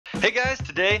Hey guys,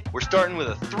 today we're starting with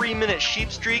a 3-minute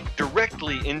sheep streak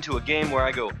directly into a game where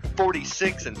I go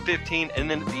 46 and 15, and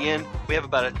then at the end we have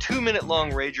about a 2-minute long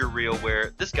Rager reel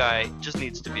where this guy just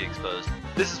needs to be exposed.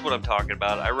 This is what I'm talking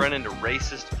about. I run into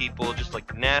racist people, just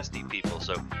like nasty people,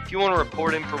 so if you want to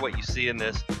report him for what you see in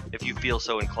this, if you feel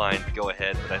so inclined, go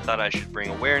ahead, but I thought I should bring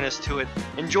awareness to it.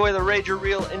 Enjoy the Rager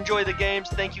reel, enjoy the games.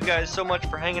 Thank you guys so much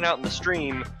for hanging out in the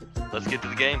stream. Let's get to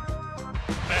the game.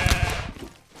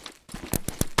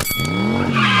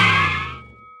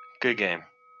 Good game.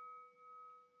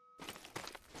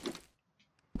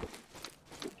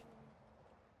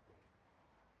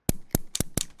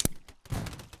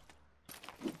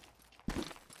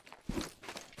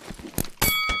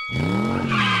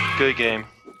 Good game.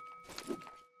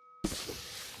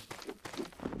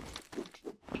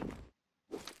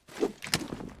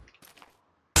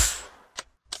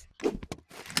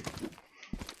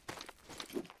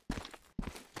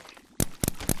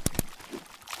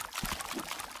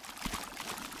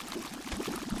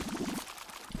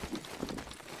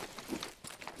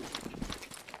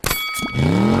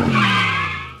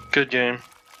 Good game.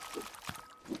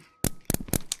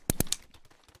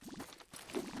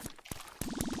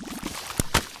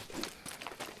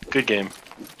 Good game.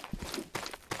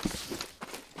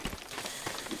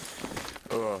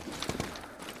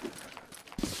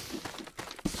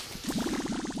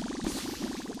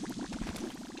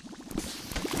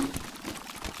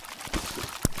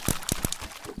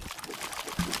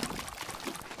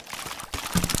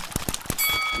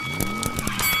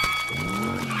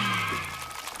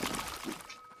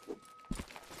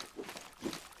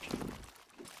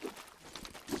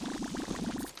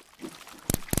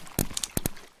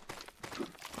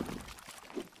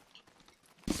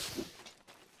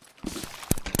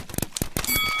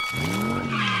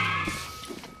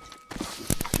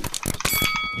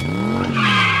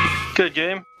 Good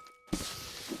game.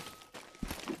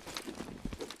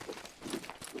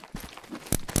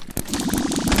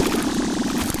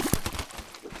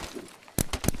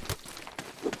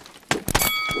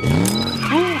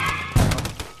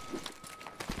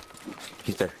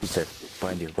 He's there,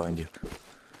 behind you.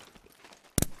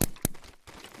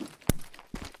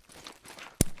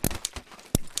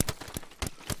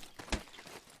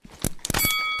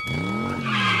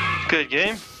 Good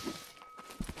game.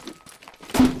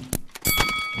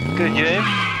 Good game.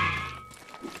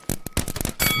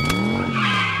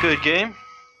 Good game.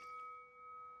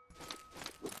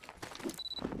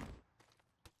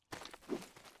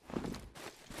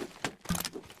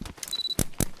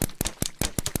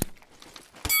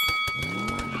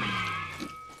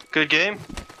 Good game.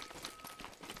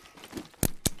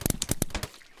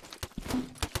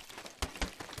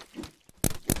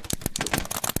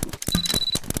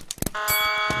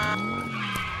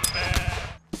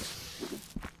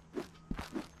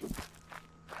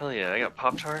 Hell yeah, I got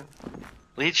Pop-Tart.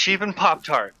 Lead sheep and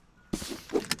Pop-Tart.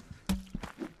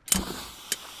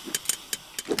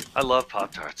 I love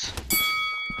Pop-Tarts.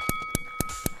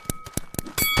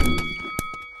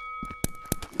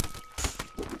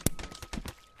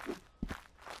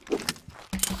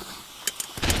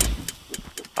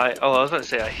 I was about to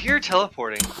say, I hear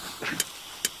teleporting.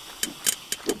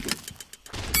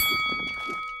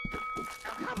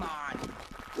 Come on.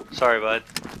 Sorry, bud.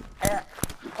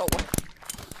 Oh, what?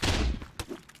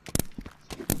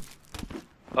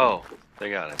 Oh,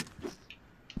 they got it.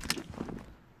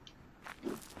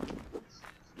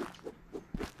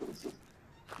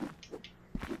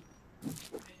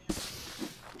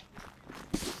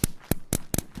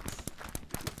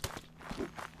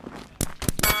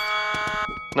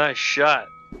 Nice shot.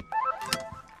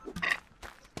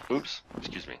 Oops,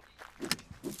 excuse me.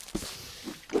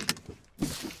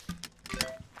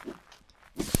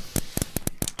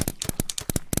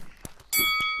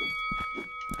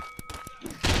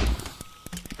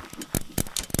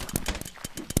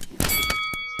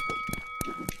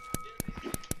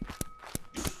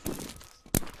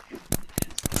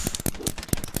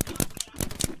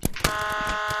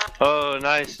 Oh,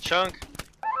 nice chunk.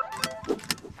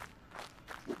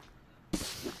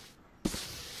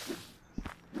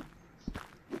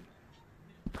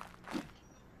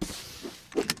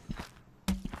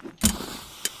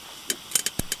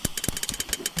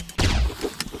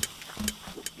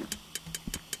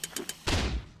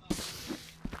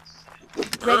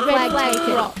 Red flag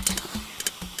taken.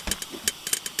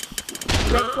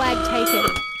 Red flag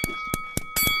taken.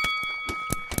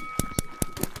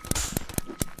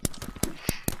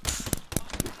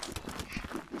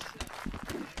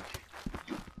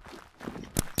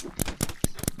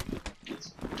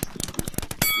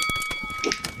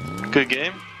 Good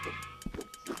game.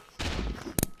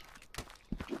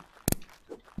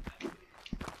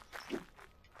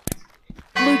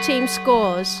 team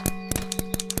scores.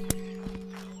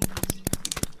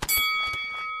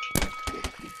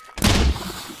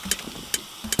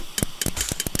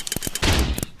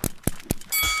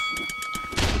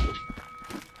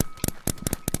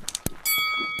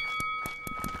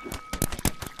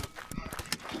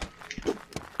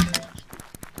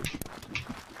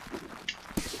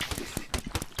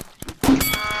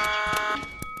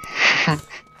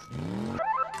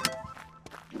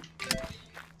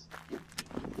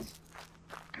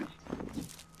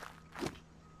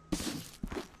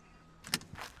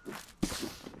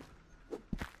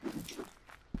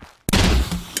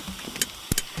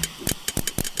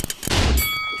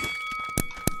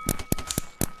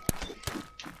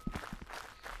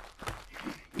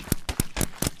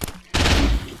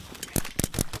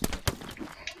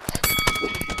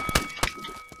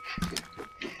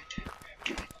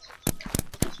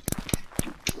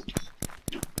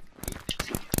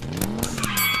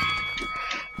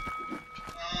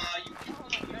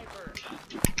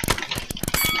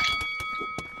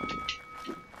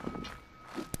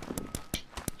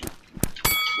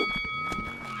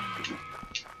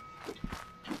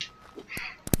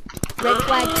 Red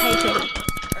flag taken.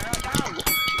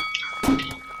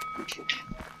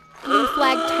 Blue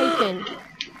flag taken.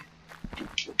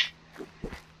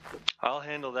 I'll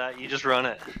handle that. You just run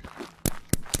it.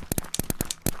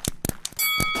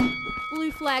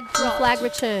 Blue flag dropped. Blue flag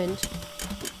returned.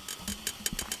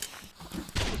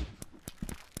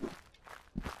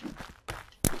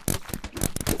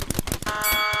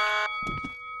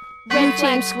 Red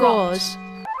team scores.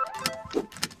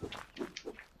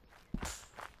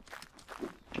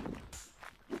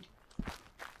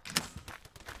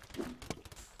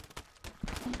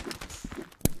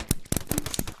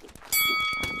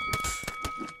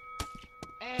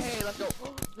 Hey, let's go.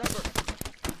 Leopard.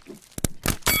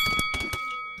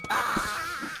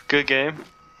 Good game.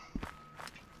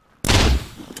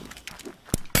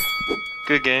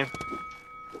 Good game.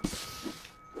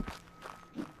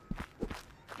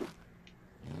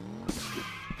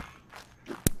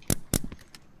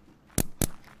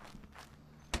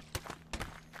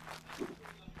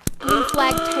 Blue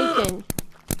flag taken.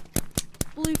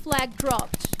 Blue flag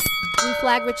dropped. Blue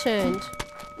flag returned.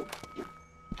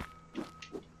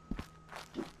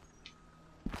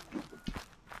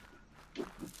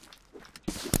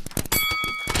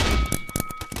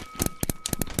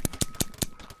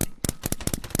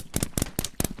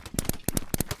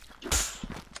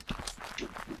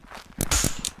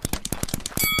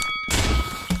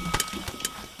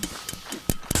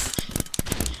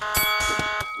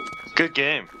 Good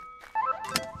game.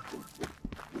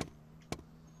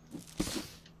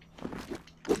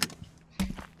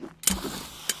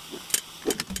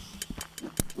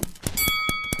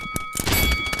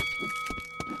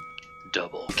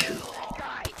 Double kill.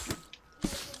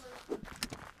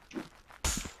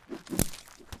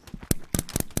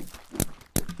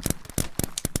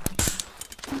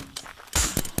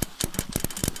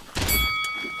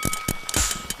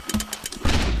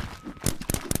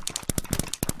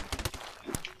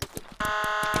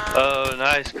 Oh,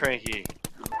 nice, Cranky.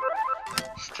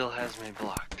 Still has me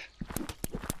blocked.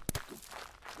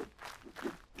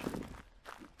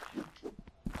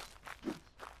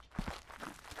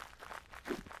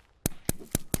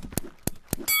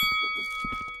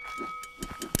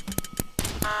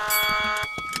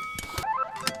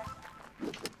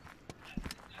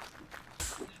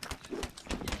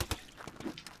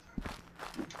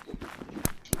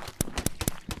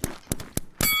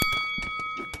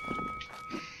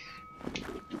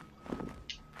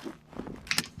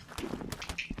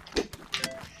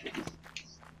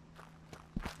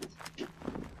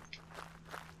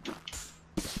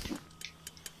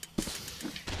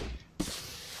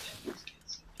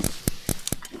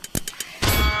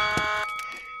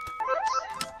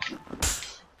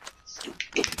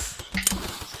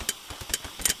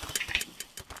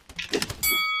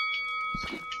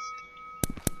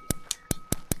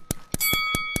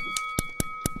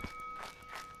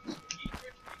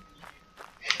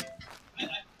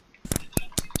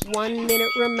 One minute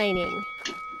remaining.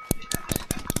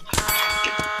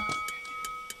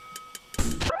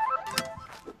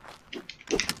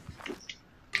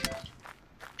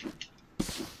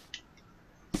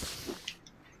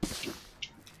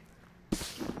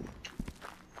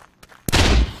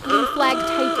 Blue flag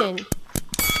taken.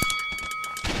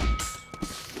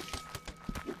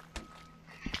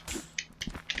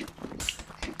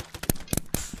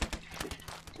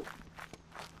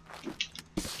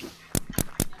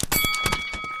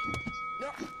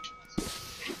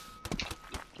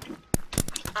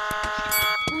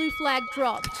 Blue flag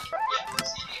dropped.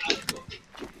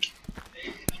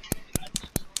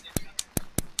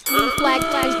 Blue flag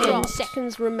taken. 10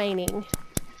 seconds remaining.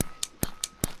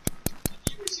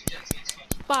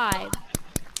 5,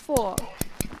 4,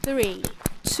 3,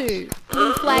 2.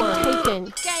 Blue flag taken.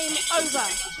 Game over.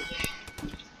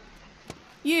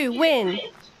 You win.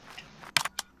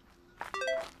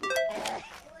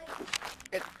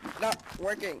 It's not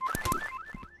working.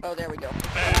 Oh, there we go.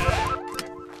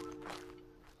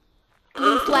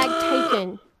 Blue flag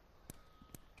taken.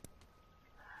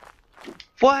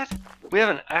 What? We have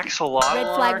an axolotl Red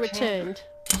on flag our team? returned.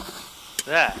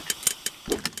 That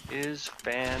is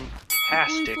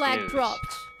fantastic Blue flag news.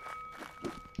 dropped.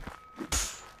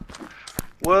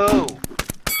 Whoa!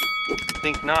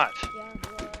 Think not.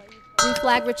 Blue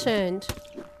flag returned.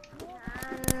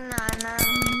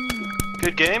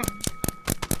 Good game.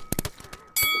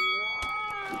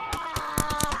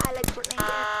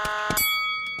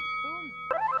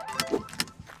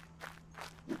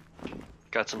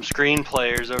 Got some screen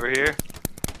players over here.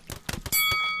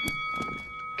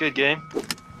 Good game.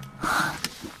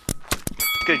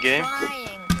 Good game.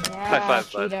 High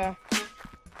five, bud. Cheater.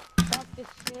 Fuck this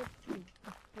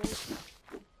shit.